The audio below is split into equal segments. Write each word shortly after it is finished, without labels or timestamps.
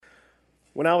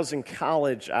When I was in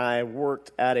college, I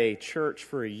worked at a church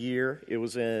for a year. It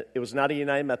was not a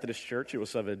United Methodist church. It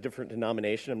was of a different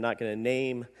denomination. I'm not going to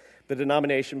name the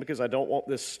denomination because I don't want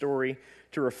this story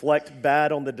to reflect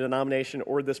bad on the denomination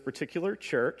or this particular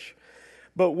church.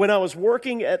 But when I was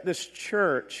working at this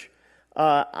church,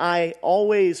 I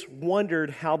always wondered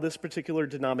how this particular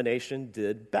denomination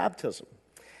did baptism.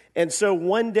 And so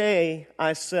one day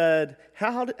I said,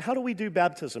 how do we do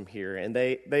baptism here? And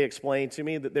they explained to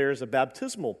me that there's a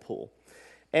baptismal pool.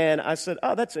 And I said,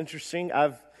 oh, that's interesting.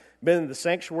 I've been in the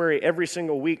sanctuary every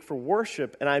single week for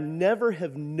worship, and I never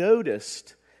have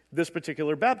noticed this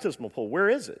particular baptismal pool. Where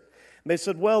is it? And they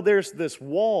said, well, there's this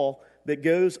wall that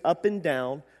goes up and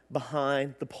down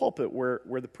behind the pulpit where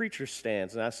the preacher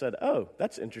stands. And I said, oh,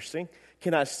 that's interesting.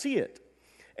 Can I see it?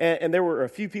 And there were a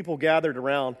few people gathered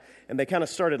around, and they kind of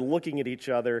started looking at each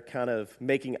other, kind of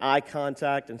making eye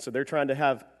contact. And so they're trying to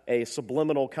have a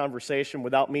subliminal conversation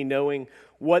without me knowing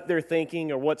what they're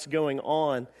thinking or what's going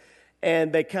on.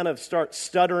 And they kind of start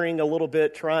stuttering a little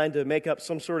bit, trying to make up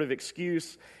some sort of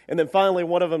excuse. And then finally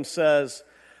one of them says,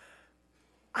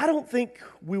 I don't think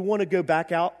we want to go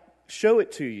back out, show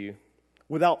it to you,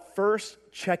 without first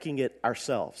checking it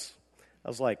ourselves. I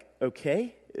was like,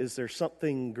 okay. Is there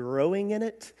something growing in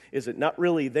it? Is it not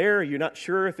really there? You're not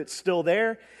sure if it's still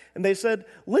there? And they said,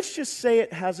 let's just say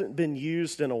it hasn't been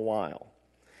used in a while.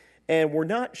 And we're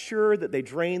not sure that they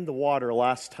drained the water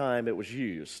last time it was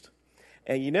used.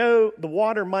 And you know, the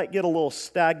water might get a little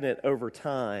stagnant over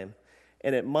time,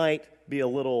 and it might be a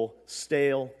little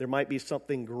stale. There might be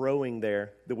something growing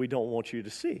there that we don't want you to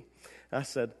see. I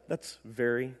said, that's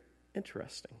very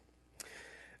interesting.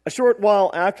 A short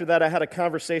while after that, I had a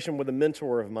conversation with a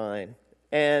mentor of mine.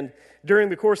 And during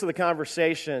the course of the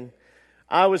conversation,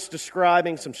 I was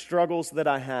describing some struggles that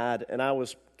I had, and I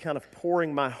was kind of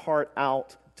pouring my heart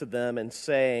out to them and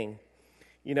saying,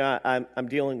 you know, I'm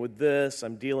dealing with this,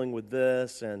 I'm dealing with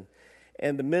this.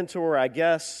 And the mentor, I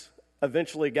guess,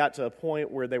 eventually got to a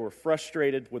point where they were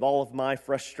frustrated with all of my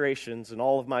frustrations and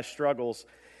all of my struggles.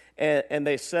 And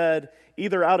they said,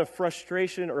 either out of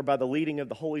frustration or by the leading of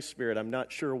the Holy Spirit, I'm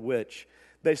not sure which,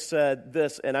 they said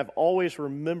this, and I've always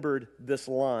remembered this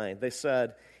line. They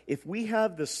said, if we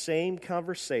have the same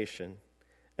conversation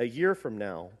a year from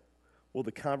now, will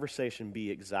the conversation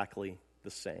be exactly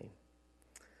the same?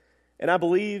 And I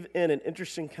believe in an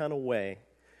interesting kind of way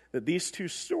that these two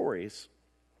stories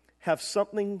have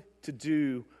something to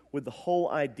do with the whole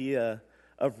idea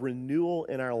of renewal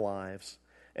in our lives,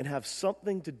 and have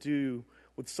something to do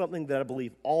with something that I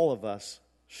believe all of us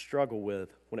struggle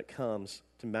with when it comes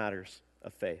to matters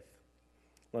of faith.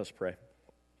 Let us pray.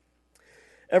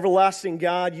 Everlasting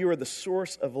God, you are the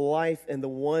source of life and the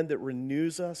one that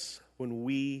renews us when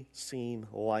we seem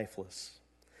lifeless.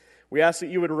 We ask that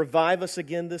you would revive us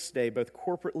again this day, both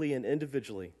corporately and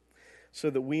individually, so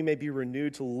that we may be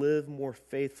renewed to live more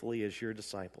faithfully as your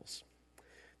disciples.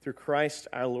 Through Christ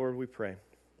our Lord we pray.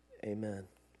 Amen.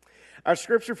 Our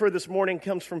scripture for this morning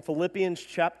comes from Philippians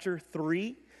chapter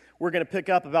 3. We're going to pick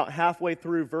up about halfway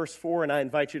through verse 4, and I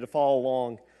invite you to follow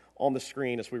along on the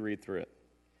screen as we read through it.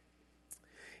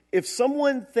 If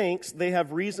someone thinks they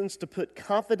have reasons to put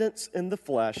confidence in the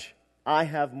flesh, I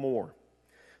have more.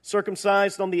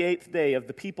 Circumcised on the 8th day, of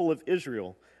the people of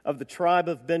Israel, of the tribe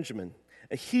of Benjamin,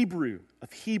 a Hebrew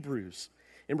of Hebrews,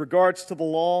 in regards to the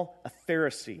law, a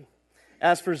Pharisee.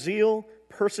 As for zeal,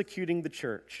 persecuting the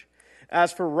church.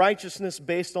 As for righteousness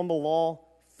based on the law,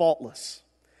 faultless.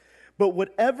 But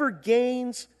whatever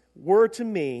gains were to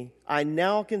me, I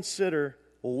now consider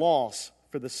loss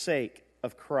for the sake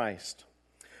of Christ.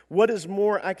 What is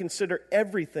more, I consider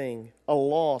everything a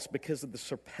loss because of the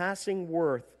surpassing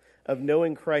worth of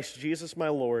knowing Christ Jesus my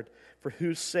Lord, for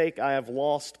whose sake I have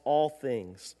lost all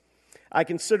things. I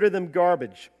consider them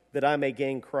garbage, that I may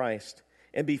gain Christ,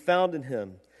 and be found in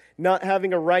him, not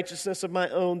having a righteousness of my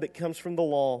own that comes from the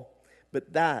law,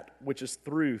 but that which is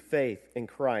through faith in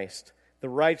Christ, the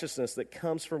righteousness that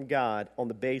comes from God on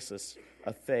the basis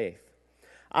of faith.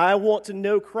 I want to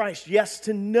know Christ, yes,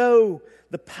 to know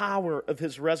the power of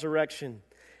his resurrection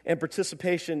and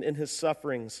participation in his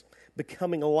sufferings,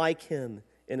 becoming like him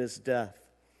in his death,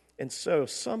 and so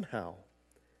somehow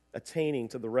attaining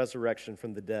to the resurrection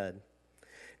from the dead.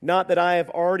 Not that I have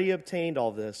already obtained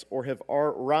all this or have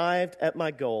arrived at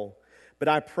my goal, but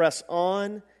I press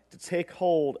on to take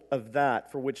hold of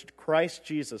that for which Christ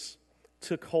Jesus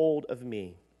took hold of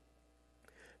me.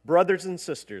 Brothers and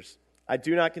sisters, I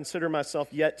do not consider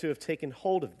myself yet to have taken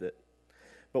hold of it,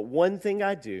 but one thing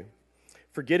I do,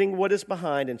 forgetting what is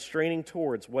behind and straining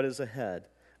towards what is ahead,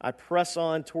 I press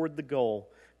on toward the goal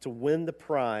to win the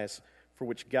prize for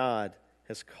which God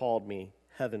has called me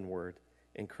heavenward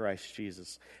in Christ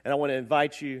Jesus. And I want to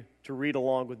invite you to read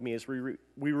along with me as we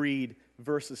read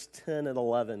verses 10 and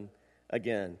 11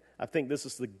 again. I think this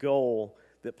is the goal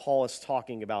that Paul is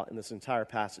talking about in this entire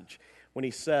passage. When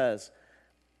he says,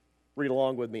 read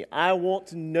along with me, I want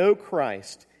to know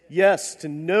Christ, yes, to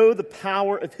know the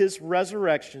power of his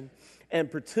resurrection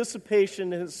and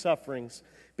participation in his sufferings,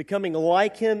 becoming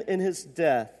like him in his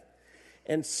death,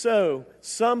 and so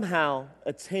somehow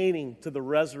attaining to the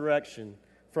resurrection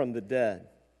from the dead.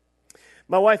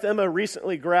 My wife Emma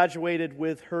recently graduated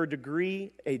with her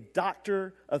degree, a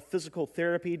Doctor of Physical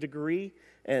Therapy degree,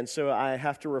 and so I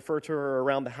have to refer to her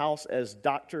around the house as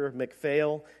Dr.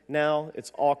 McPhail now.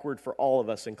 It's awkward for all of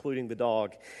us, including the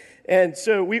dog. And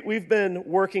so we've been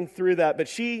working through that, but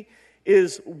she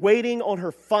is waiting on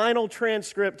her final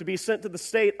transcript to be sent to the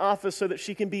state office so that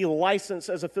she can be licensed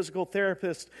as a physical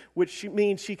therapist, which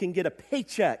means she can get a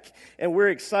paycheck. And we're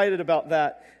excited about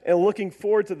that and looking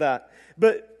forward to that.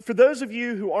 But for those of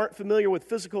you who aren't familiar with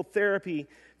physical therapy,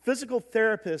 physical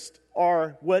therapists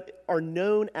are what are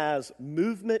known as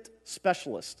movement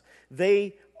specialists.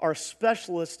 They are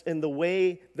specialists in the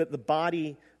way that the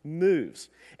body moves.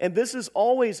 And this is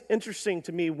always interesting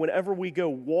to me whenever we go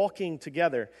walking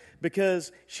together,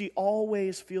 because she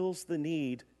always feels the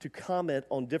need to comment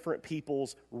on different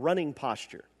people's running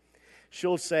posture.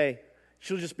 She'll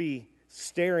just be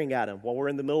staring at him while we're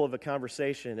in the middle of a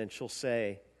conversation, and she'll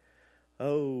say,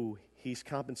 oh, he's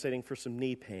compensating for some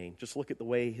knee pain. Just look at the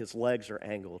way his legs are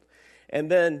angled.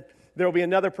 And then there'll be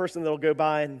another person that'll go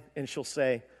by and she'll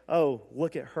say, oh,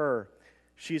 look at her.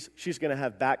 She's going to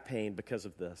have back pain because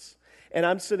of this. And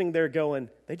I'm sitting there going,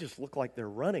 they just look like they're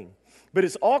running. But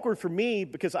it's awkward for me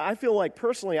because I feel like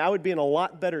personally I would be in a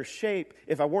lot better shape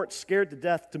if I weren't scared to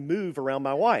death to move around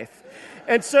my wife.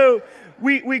 And so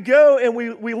we go and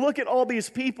we look at all these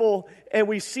people and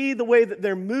we see the way that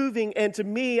they're moving. And to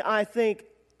me, I think,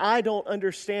 I don't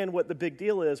understand what the big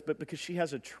deal is, but because she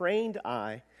has a trained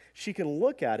eye, she can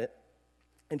look at it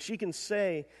and she can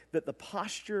say that the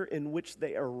posture in which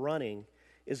they are running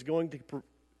is going to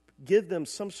give them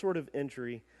some sort of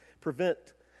injury, prevent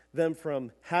them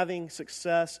from having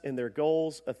success in their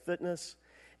goals of fitness,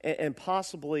 and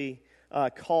possibly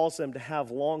cause them to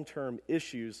have long-term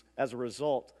issues as a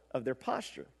result of their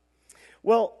posture.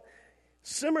 Well,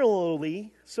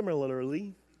 similarly,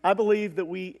 I believe that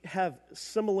we have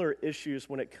similar issues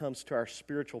when it comes to our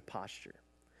spiritual posture.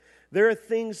 There are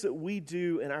things that we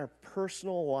do in our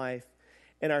personal life,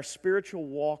 in our spiritual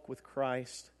walk with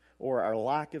Christ, or our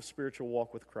lack of spiritual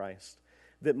walk with Christ,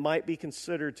 that might be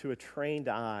considered to a trained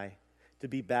eye to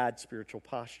be bad spiritual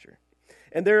posture.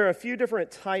 And there are a few different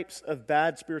types of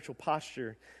bad spiritual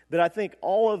posture that I think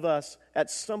all of us at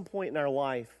some point in our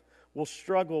life will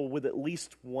struggle with at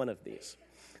least one of these.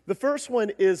 The first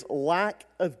one is lack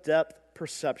of depth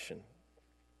perception.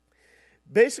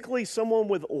 Basically, someone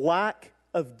with lack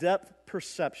of depth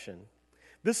perception.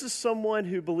 This is someone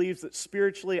who believes that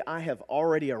spiritually I have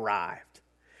already arrived.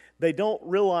 They don't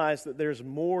realize that there's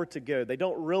more to go. They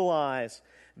don't realize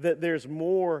that there's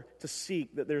more to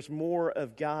seek, that there's more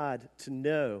of God to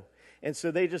know. And so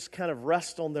they just kind of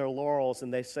rest on their laurels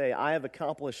and they say, I have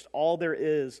accomplished all there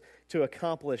is to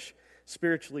accomplish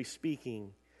spiritually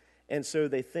speaking. And so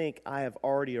they think, I have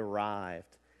already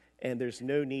arrived and there's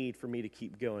no need for me to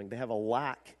keep going. They have a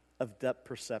lack of depth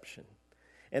perception.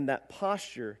 And that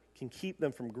posture can keep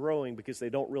them from growing because they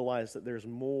don't realize that there's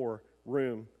more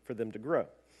room for them to grow.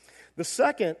 The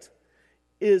second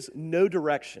is no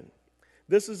direction.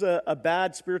 This is a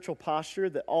bad spiritual posture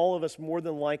that all of us more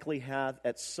than likely have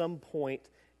at some point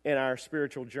in our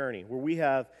spiritual journey, where we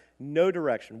have no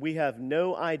direction. We have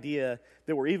no idea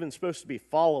that we're even supposed to be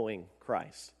following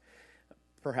Christ,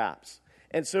 perhaps.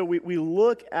 And so we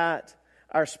look at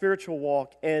our spiritual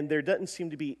walk, and there doesn't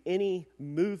seem to be any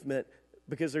movement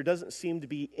because there doesn't seem to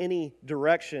be any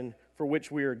direction for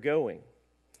which we are going.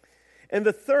 And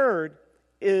the third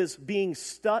is being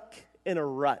stuck in a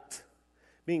rut.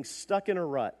 Being stuck in a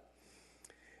rut.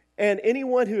 And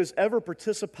anyone who has ever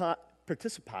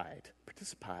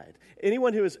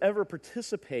anyone who has ever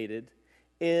participated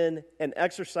in an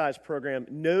exercise program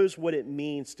knows what it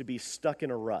means to be stuck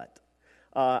in a rut.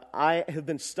 I have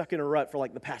been stuck in a rut for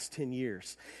like the past 10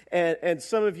 years. And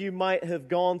some of you might have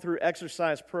gone through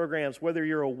exercise programs, whether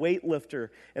you're a weightlifter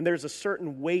and there's a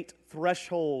certain weight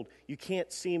threshold you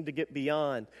can't seem to get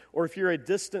beyond. Or if you're a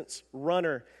distance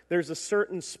runner, there's a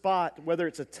certain spot, whether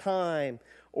it's a time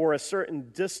or a certain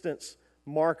distance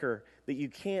marker, that you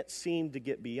can't seem to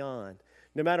get beyond.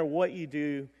 No matter what you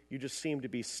do, you just seem to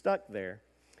be stuck there.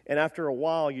 And after a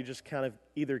while, you just kind of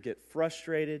either get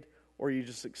frustrated or you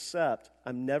just accept,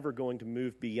 I'm never going to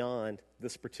move beyond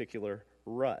this particular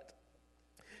rut.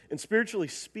 And spiritually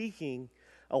speaking,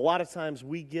 a lot of times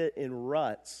we get in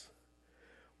ruts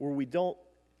where we don't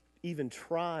even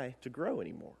try to grow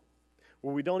anymore,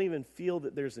 where we don't even feel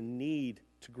that there's a need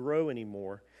to grow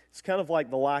anymore. It's kind of like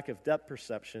the lack of depth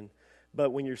perception,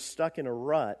 but when you're stuck in a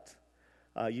rut,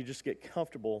 you just get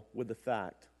comfortable with the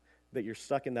fact that you're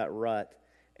stuck in that rut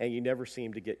and you never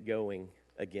seem to get going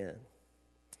again.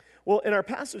 Well, in our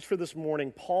passage for this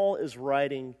morning, Paul is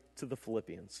writing to the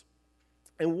Philippians.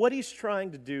 And what he's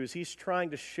trying to do is he's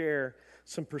trying to share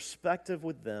some perspective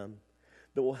with them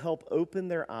that will help open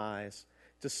their eyes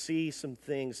to see some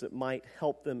things that might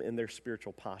help them in their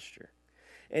spiritual posture.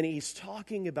 And he's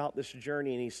talking about this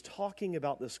journey, and he's talking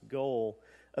about this goal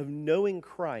of knowing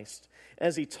Christ.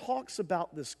 As he talks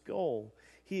about this goal,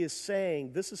 he is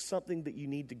saying this is something that you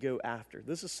need to go after.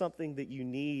 This is something that you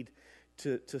need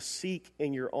to seek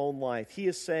in your own life. He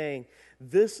is saying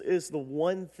this is the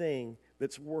one thing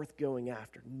that's worth going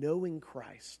after, knowing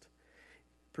Christ,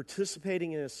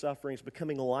 participating in his sufferings,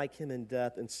 becoming like him in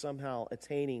death, and somehow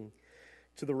attaining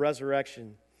to the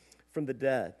resurrection from the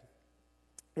dead.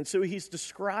 And so he's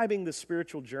describing the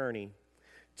spiritual journey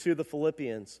to the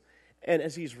Philippians. And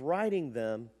as he's writing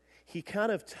them, he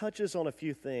kind of touches on a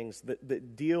few things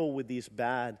that deal with these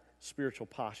bad spiritual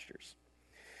postures.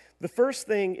 The first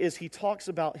thing is he talks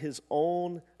about his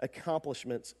own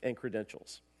accomplishments and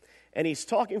credentials. And he's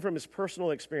talking from his personal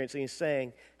experience, and he's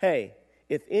saying, hey,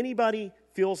 if anybody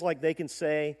feels like they can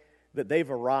say that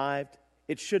they've arrived,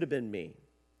 it should have been me.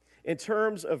 In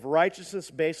terms of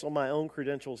righteousness based on my own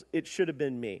credentials, it should have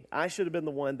been me. I should have been the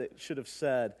one that should have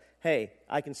said, hey,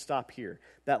 I can stop here.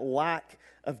 That lack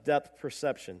of depth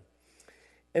perception.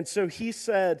 And so he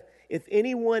said, if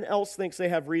anyone else thinks they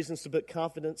have reasons to put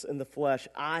confidence in the flesh,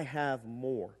 I have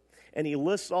more. And he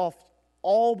lists off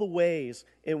all the ways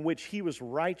in which he was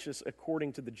righteous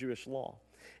according to the Jewish law.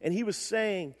 And he was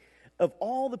saying, of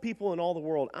all the people in all the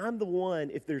world, I'm the one,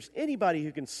 if there's anybody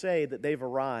who can say that they've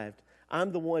arrived,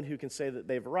 I'm the one who can say that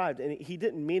they've arrived. And he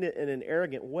didn't mean it in an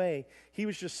arrogant way. He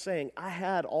was just saying, I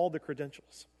had all the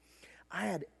credentials. I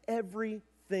had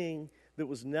everything that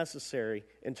was necessary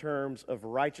in terms of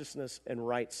righteousness and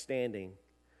right standing.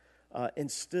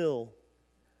 And still,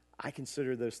 I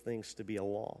consider those things to be a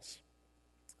loss.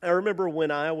 I remember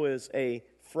when I was a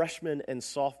freshman and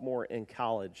sophomore in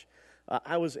college,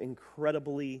 I was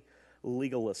incredibly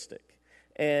legalistic.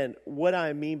 And what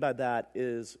I mean by that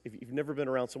is, if you've never been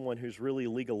around someone who's really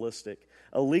legalistic,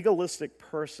 a legalistic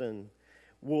person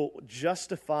will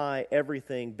justify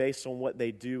everything based on what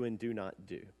they do and do not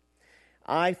do.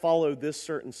 I followed this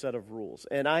certain set of rules,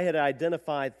 and I had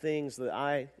identified things that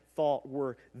I thought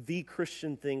were the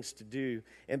Christian things to do,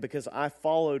 and because I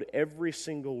followed every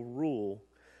single rule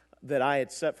that I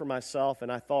had set for myself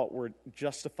and I thought were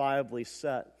justifiably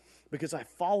set, because I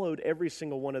followed every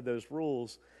single one of those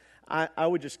rules, I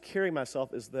would just carry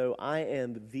myself as though I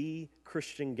am the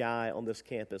Christian guy on this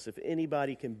campus. If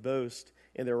anybody can boast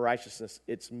in their righteousness,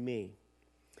 it's me.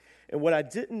 And what I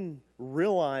didn't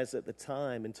realize at the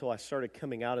time until I started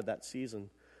coming out of that season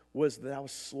was that I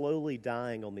was slowly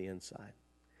dying on the inside.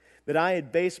 That I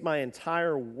had based my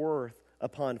entire worth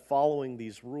upon following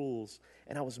these rules,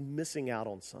 and I was missing out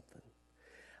on something.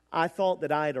 I thought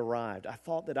that I had arrived. I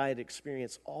thought that I had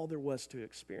experienced all there was to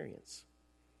experience.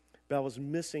 But I was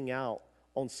missing out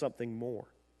on something more.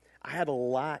 I had a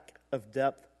lack of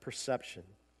depth perception.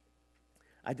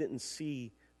 I didn't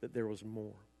see that there was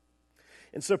more.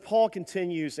 And so Paul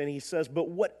continues and he says, but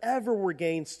whatever were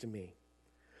gains to me,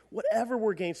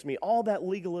 all that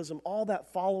legalism, all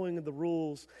that following of the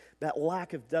rules, that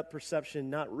lack of depth perception,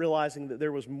 not realizing that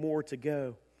there was more to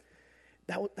go,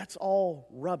 that's all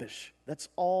rubbish. That's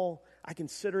all, I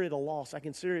consider it a loss. I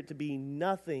consider it to be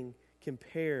nothing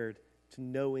compared to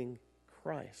knowing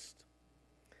Christ.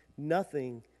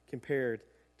 Nothing compared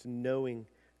to knowing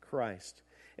Christ.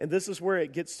 And this is where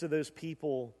it gets to those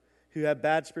people who have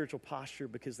bad spiritual posture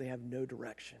because they have no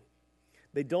direction.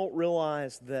 They don't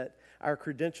realize that our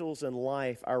credentials in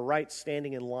life, our right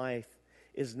standing in life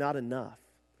is not enough.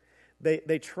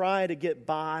 They try to get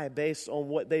by based on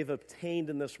what they've obtained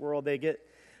in this world. They get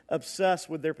obsessed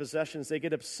with their possessions. They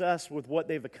get obsessed with what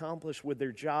they've accomplished with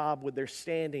their job, with their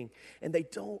standing. And they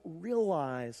don't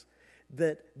realize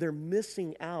that they're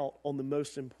missing out on the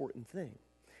most important thing.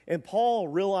 And Paul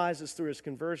realizes through his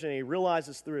conversion, and he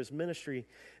realizes through his ministry,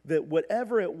 that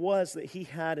whatever it was that he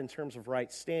had in terms of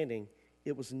right standing,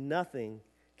 it was nothing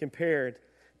compared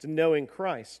to knowing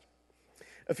Christ.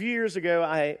 A few years ago,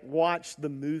 I watched the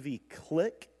movie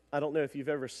Click. I don't know if you've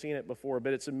ever seen it before,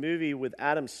 but it's a movie with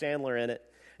Adam Sandler in it.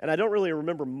 And I don't really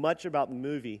remember much about the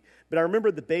movie, but I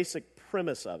remember the basic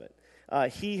premise of it.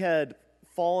 He had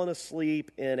fallen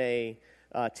asleep in a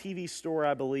TV store,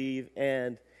 I believe,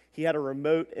 and he had a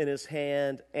remote in his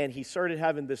hand, and he started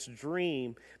having this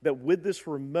dream that with this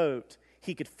remote,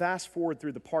 he could fast forward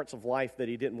through the parts of life that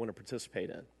he didn't want to participate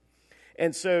in.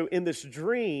 And so in this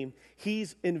dream,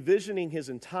 he's envisioning his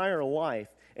entire life,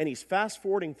 and he's fast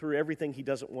forwarding through everything he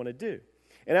doesn't want to do.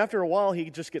 And after a while, he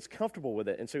just gets comfortable with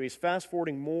it. And so he's fast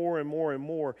forwarding more and more and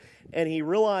more, and he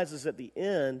realizes at the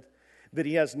end that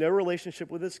he has no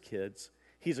relationship with his kids,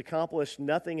 he's accomplished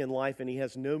nothing in life, and he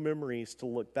has no memories to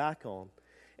look back on.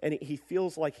 And he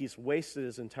feels like he's wasted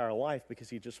his entire life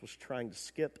because he just was trying to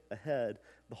skip ahead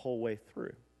the whole way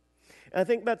through. And I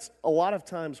think that's a lot of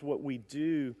times what we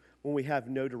do when we have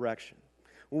no direction.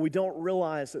 When we don't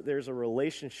realize that there's a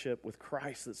relationship with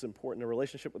Christ that's important, a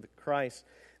relationship with Christ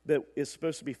that is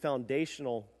supposed to be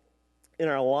foundational in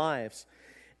our lives.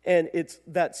 And it's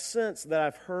that sense that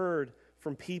I've heard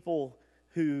from people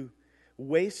who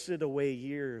wasted away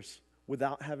years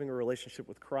without having a relationship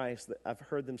with Christ, that I've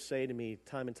heard them say to me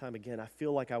time and time again, I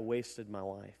feel like I wasted my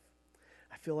life.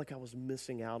 I feel like I was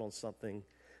missing out on something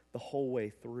the whole way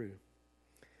through.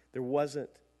 There wasn't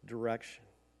direction.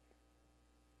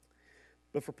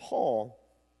 But for Paul,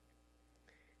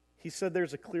 he said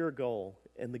there's a clear goal,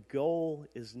 and the goal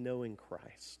is knowing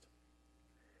Christ.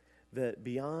 That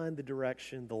beyond the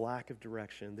direction, the lack of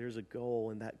direction, there's a goal,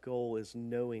 and that goal is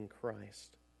knowing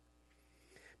Christ.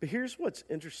 But here's what's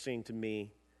interesting to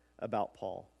me about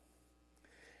Paul.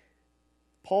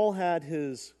 Paul had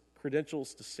his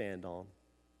credentials to stand on,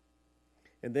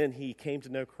 and then he came to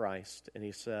know Christ, and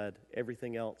he said,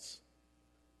 everything else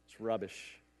is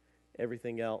rubbish.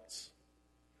 Everything else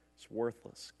is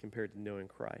worthless compared to knowing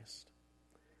Christ.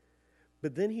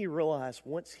 But then he realized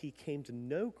once he came to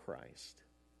know Christ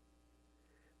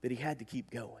that he had to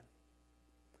keep going.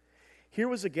 Here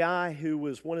was a guy who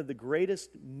was one of the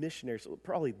greatest missionaries,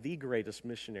 probably the greatest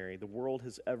missionary the world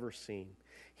has ever seen.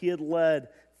 He had led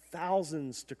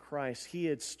thousands to Christ. He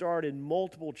had started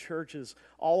multiple churches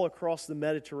all across the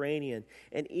Mediterranean.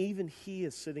 And even he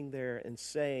is sitting there and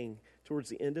saying towards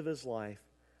the end of his life,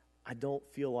 I don't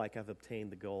feel like I've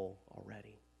obtained the goal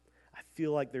already. I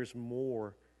feel like there's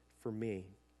more for me.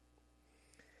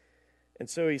 And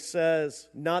so he says,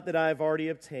 not that I have already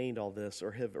obtained all this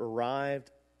or have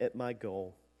arrived at my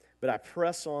goal, but I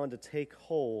press on to take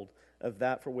hold of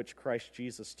that for which Christ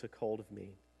Jesus took hold of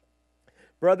me.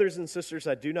 Brothers and sisters,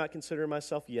 I do not consider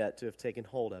myself yet to have taken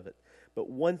hold of it, but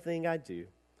one thing I do,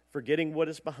 forgetting what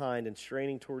is behind and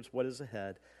straining towards what is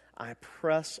ahead, I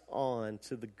press on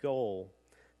to the goal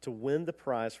to win the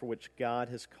prize for which God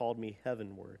has called me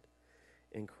heavenward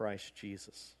in Christ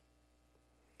Jesus.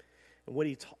 And what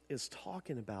he is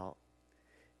talking about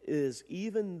is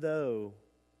even though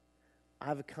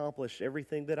I've accomplished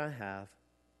everything that I have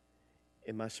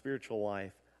in my spiritual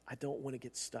life, I don't want to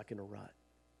get stuck in a rut.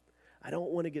 I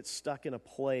don't want to get stuck in a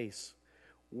place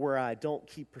where I don't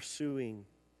keep pursuing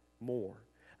more.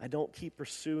 I don't keep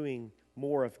pursuing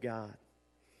more of God.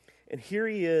 And here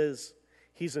he is,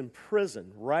 he's in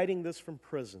prison, writing this from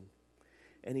prison,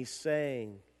 and he's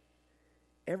saying,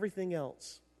 everything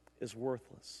else is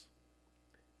worthless.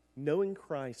 Knowing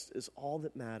Christ is all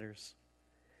that matters.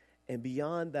 And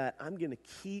beyond that, I'm going to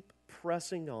keep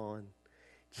pressing on,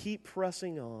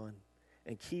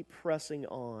 and keep pressing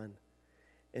on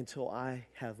until I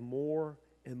have more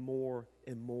and more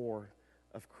and more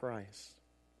of Christ.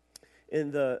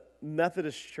 In the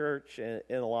Methodist Church and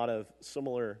in a lot of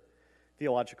similar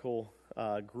theological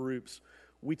groups,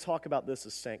 we talk about this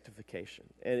as sanctification.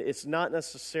 And it's not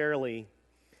necessarily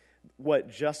what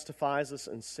justifies us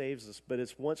and saves us, but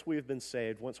it's once we have been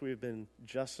saved, once we have been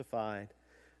justified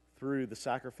through the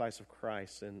sacrifice of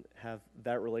Christ and have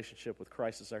that relationship with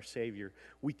Christ as our Savior,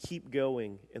 we keep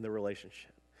going in the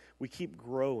relationship. We keep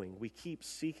growing. We keep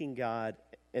seeking God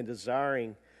and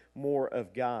desiring more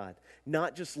of God.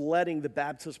 Not just letting the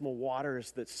baptismal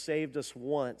waters that saved us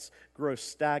once grow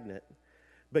stagnant,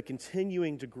 but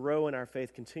continuing to grow in our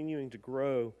faith, continuing to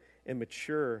grow and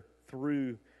mature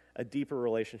through a deeper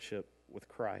relationship with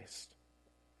Christ.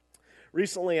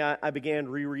 Recently, I began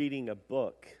rereading a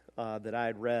book that I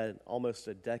had read almost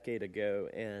a decade ago,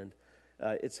 and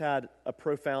it's had a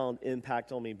profound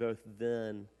impact on me both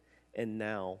then and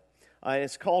now.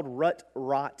 It's called Rut,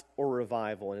 Rot, or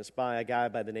Revival, and it's by a guy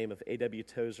by the name of A.W.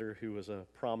 Tozer, who was a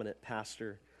prominent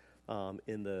pastor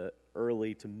in the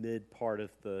early to mid part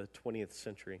of the 20th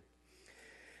century.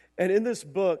 And in this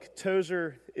book,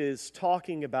 Tozer is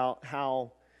talking about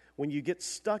how when you get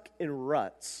stuck in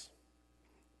ruts,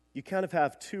 you kind of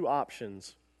have two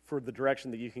options for the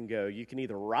direction that you can go. You can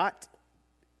either rot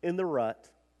in the rut,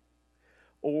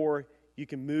 or you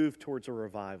can move towards a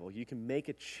revival. You can make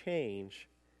a change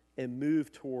and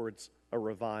move towards a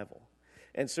revival.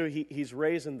 And so he's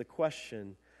raising the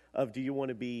question of, do you want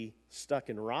to be stuck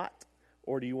in rot,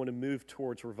 or do you want to move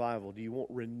towards revival? Do you want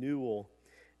renewal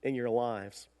in your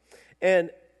lives?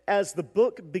 And as the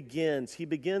book begins, he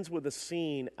begins with a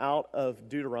scene out of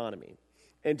Deuteronomy.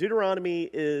 And Deuteronomy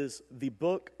is the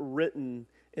book written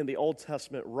in the Old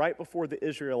Testament right before the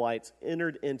Israelites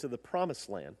entered into the Promised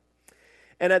Land.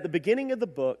 And at the beginning of the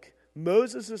book,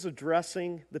 Moses is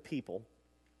addressing the people.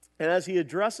 And as he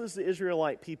addresses the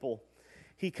Israelite people,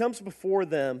 he comes before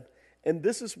them, and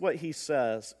this is what he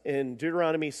says in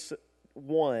Deuteronomy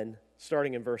 1,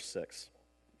 starting in verse 6.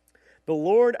 The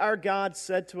Lord our God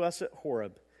said to us at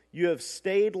Horeb, you have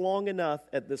stayed long enough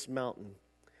at this mountain.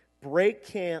 Break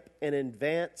camp and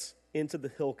advance into the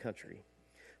hill country.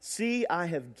 See, I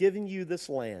have given you this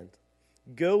land.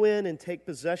 Go in and take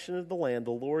possession of the land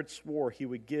the Lord swore he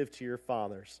would give to your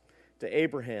fathers, to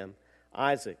Abraham,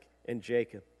 Isaac, and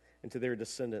Jacob, and to their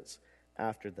descendants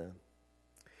after them.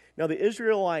 Now the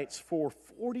Israelites for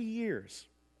 40 years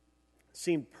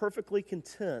seemed perfectly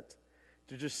content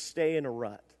to just stay in a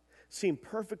rut, seemed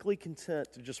perfectly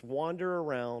content to just wander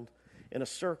around in a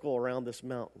circle around this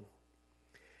mountain.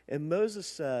 And Moses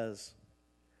says,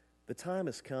 the time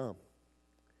has come.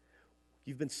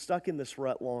 You've been stuck in this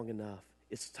rut long enough.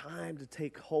 It's time to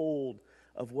take hold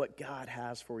of what God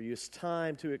has for you. It's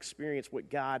time to experience what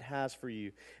God has for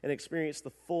you and experience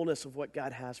the fullness of what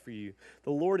God has for you.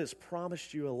 The Lord has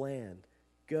promised you a land.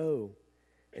 Go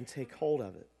and take hold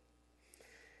of it.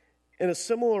 In a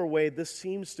similar way, this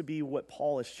seems to be what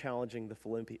Paul is challenging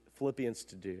the Philippians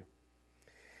to do.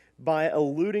 By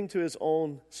alluding to his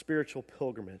own spiritual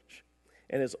pilgrimage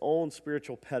and his own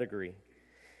spiritual pedigree,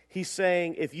 he's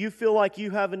saying, if you feel like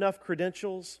you have enough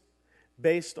credentials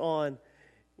based on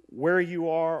where you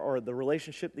are or the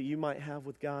relationship that you might have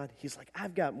with God, he's like,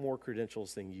 I've got more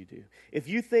credentials than you do. If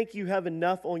you think you have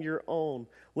enough on your own,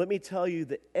 let me tell you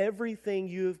that everything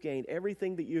you have gained,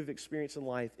 everything that you have experienced in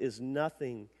life is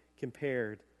nothing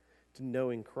compared to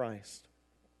knowing Christ.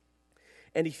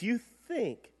 And if you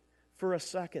think for a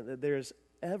second that there's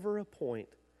ever a point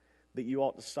that you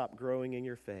ought to stop growing in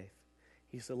your faith,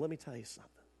 he said, let me tell you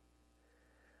something.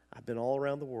 I've been all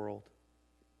around the world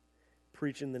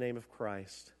preaching the name of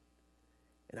Christ,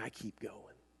 and I keep going.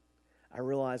 I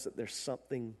realize that there's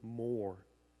something more.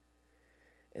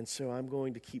 And so I'm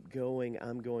going to keep going.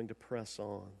 I'm going to press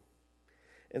on.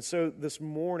 And so this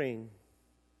morning,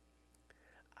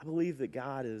 I believe that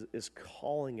God is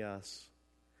calling us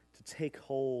to take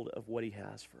hold of what he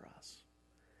has for us.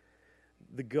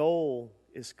 The goal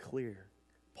is clear.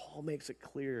 Paul makes it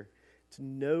clear. To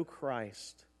know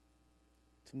Christ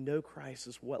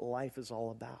is what life is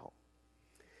all about.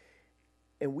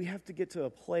 And we have to get to a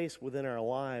place within our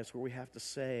lives where we have to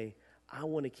say, I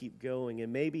want to keep going.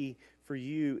 And maybe for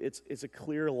you, it's a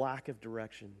clear lack of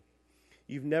direction.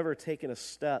 You've never taken a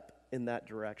step in that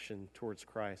direction towards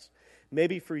Christ.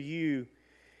 Maybe for you,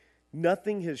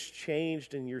 nothing has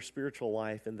changed in your spiritual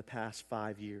life in the past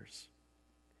 5 years.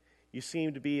 You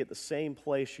seem to be at the same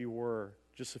place you were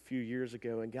just a few years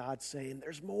ago, and God's saying,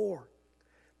 there's more.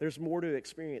 There's more to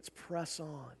experience. Press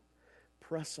on.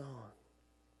 Press on.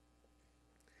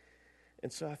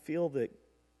 And so I feel that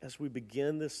as we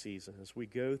begin this season, as we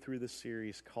go through this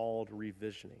series called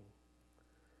Revisioning,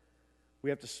 we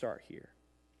have to start here.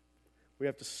 We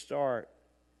have to start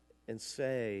and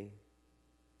say,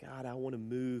 God, I want to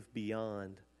move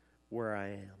beyond where I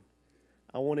am.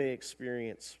 I want to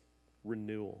experience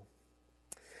renewal.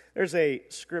 There's a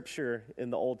scripture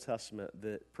in the Old Testament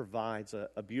that provides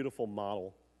a beautiful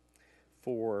model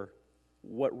for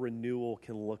what renewal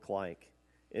can look like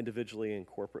individually and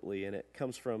corporately, and it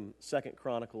comes from 2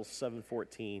 Chronicles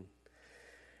 7:14.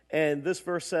 And this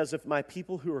verse says, if my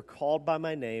people who are called by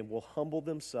my name will humble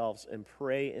themselves and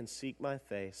pray and seek my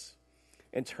face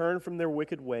and turn from their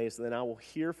wicked ways, then I will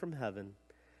hear from heaven,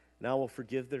 and I will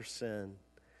forgive their sin,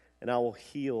 and I will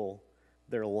heal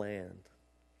their land.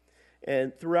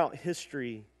 And throughout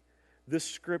history, this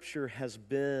scripture has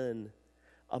been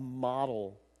a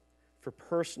model for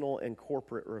personal and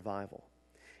corporate revival.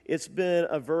 It's been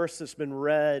a verse that's been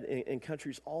read in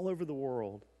countries all over the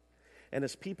world. And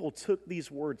as people took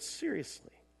these words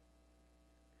seriously,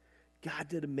 God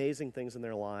did amazing things in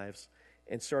their lives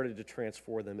and started to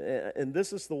transform them. And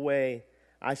this is the way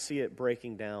I see it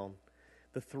breaking down,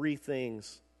 the three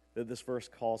things that this verse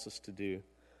calls us to do.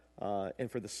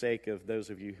 And for the sake of those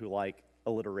of you who like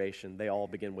alliteration, they all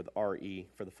begin with R-E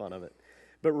for the fun of it.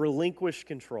 But relinquish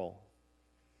control.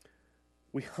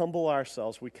 We humble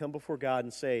ourselves. We come before God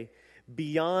and say,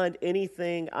 beyond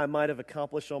anything I might have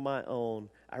accomplished on my own,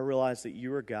 I realize that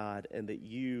you are God and that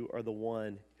you are the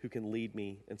one who can lead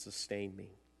me and sustain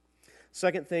me.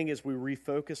 Second thing is we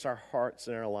refocus our hearts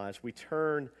and our lives. We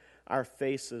turn our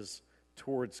faces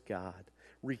towards God,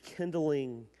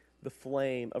 rekindling the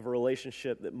flame of a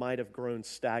relationship that might have grown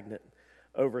stagnant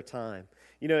over time.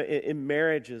 You know, in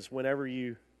marriages, whenever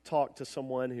you talk to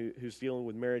someone who's dealing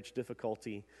with marriage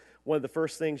difficulty, one of the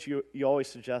first things you always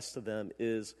suggest to them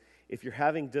is, if you're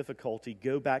having difficulty,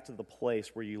 go back to the place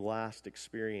where you last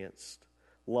experienced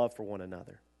love for one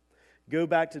another. Go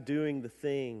back to doing the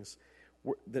things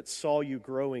that saw you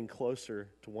growing closer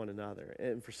to one another.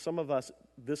 And for some of us,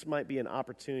 this might be an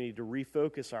opportunity to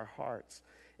refocus our hearts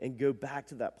and go back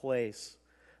to that place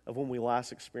of when we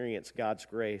last experienced God's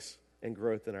grace and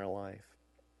growth in our life.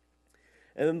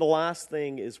 And then the last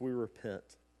thing is we repent.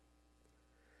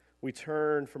 We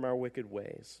turn from our wicked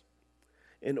ways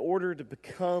in order to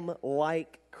become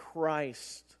like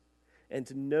Christ and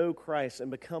to know Christ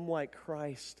and become like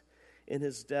Christ in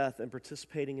his death and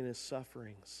participating in his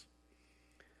sufferings.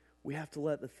 We have to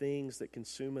let the things that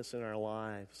consume us in our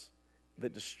lives,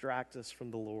 that distract us from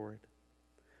the Lord,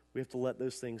 we have to let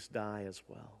those things die as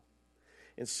well.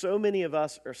 And so many of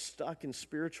us are stuck in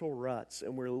spiritual ruts,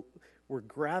 and we're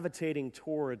gravitating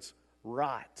towards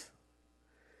rot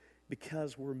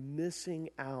because we're missing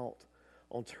out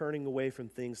on turning away from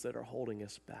things that are holding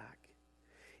us back.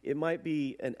 It might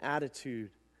be an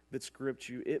attitude that's gripped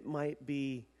you. It might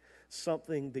be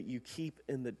something that you keep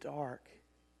in the dark.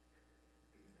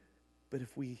 But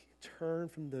if we turn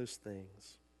from those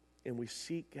things and we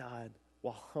seek God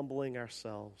while humbling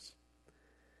ourselves,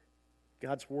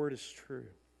 God's word is true.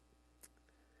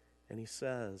 And he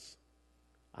says,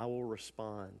 I will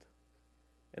respond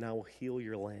and I will heal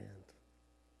your land.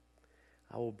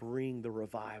 I will bring the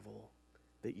revival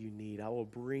that you need. I will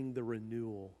bring the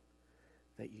renewal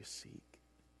that you seek.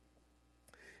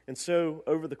 And so,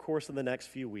 over the course of the next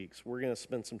few weeks, we're going to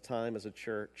spend some time as a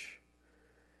church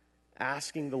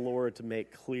asking the Lord to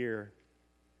make clear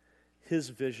his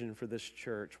vision for this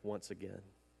church once again.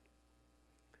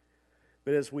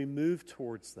 But as we move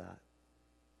towards that,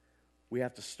 we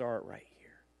have to start right here.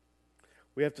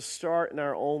 We have to start in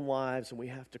our own lives, and we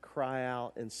have to cry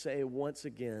out and say once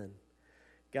again,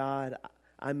 God,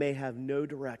 I may have no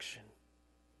direction,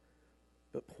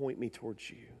 but point me towards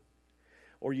you.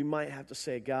 Or you might have to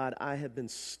say, God, I have been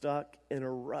stuck in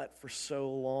a rut for so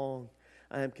long.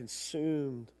 I am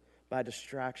consumed by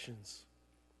distractions.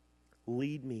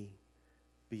 Lead me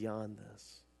beyond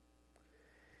this.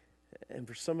 And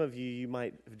for some of you, you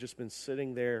might have just been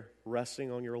sitting there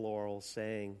resting on your laurels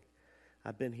saying,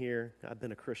 I've been here, I've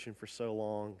been a Christian for so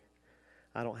long,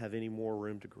 I don't have any more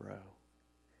room to grow.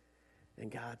 And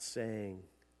God's saying,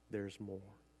 there's more.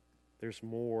 There's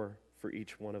more for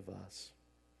each one of us.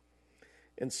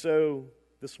 And so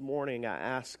this morning I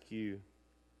ask you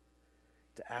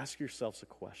to ask yourselves a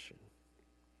question.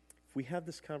 If we have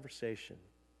this conversation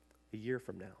a year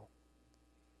from now,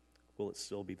 will it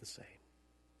still be the same?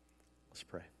 Let's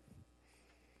pray.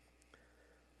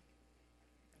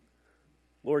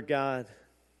 Lord God,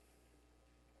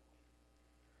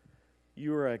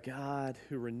 you are a God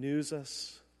who renews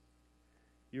us.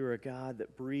 You are a God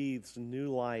that breathes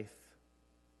new life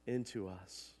into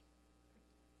us.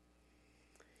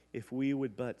 If we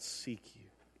would but seek you,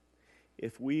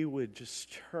 if we would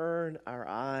just turn our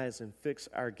eyes and fix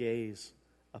our gaze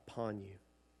upon you.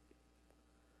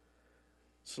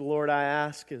 So Lord, I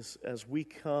ask as we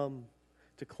come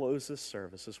to close this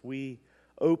service, as we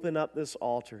open up this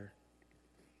altar,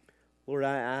 Lord,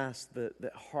 I ask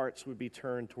that hearts would be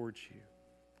turned towards you.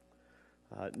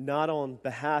 Not on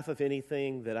behalf of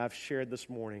anything that I've shared this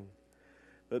morning,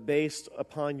 but based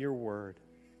upon your word,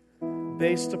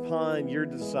 based upon your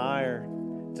desire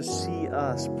to see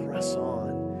us press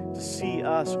on, to see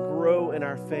us grow in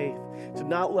our faith, to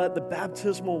not let the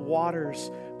baptismal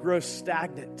waters grow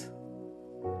stagnant,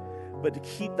 but to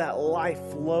keep that life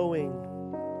flowing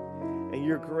and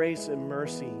your grace and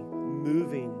mercy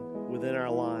moving within our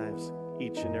lives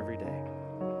each and every day.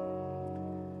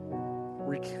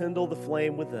 Rekindle the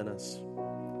flame within us.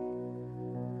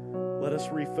 Let us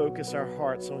refocus our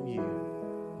hearts on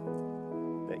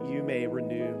you, that you may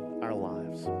renew our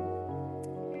lives.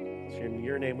 It's in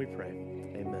your name we pray.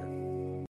 Amen.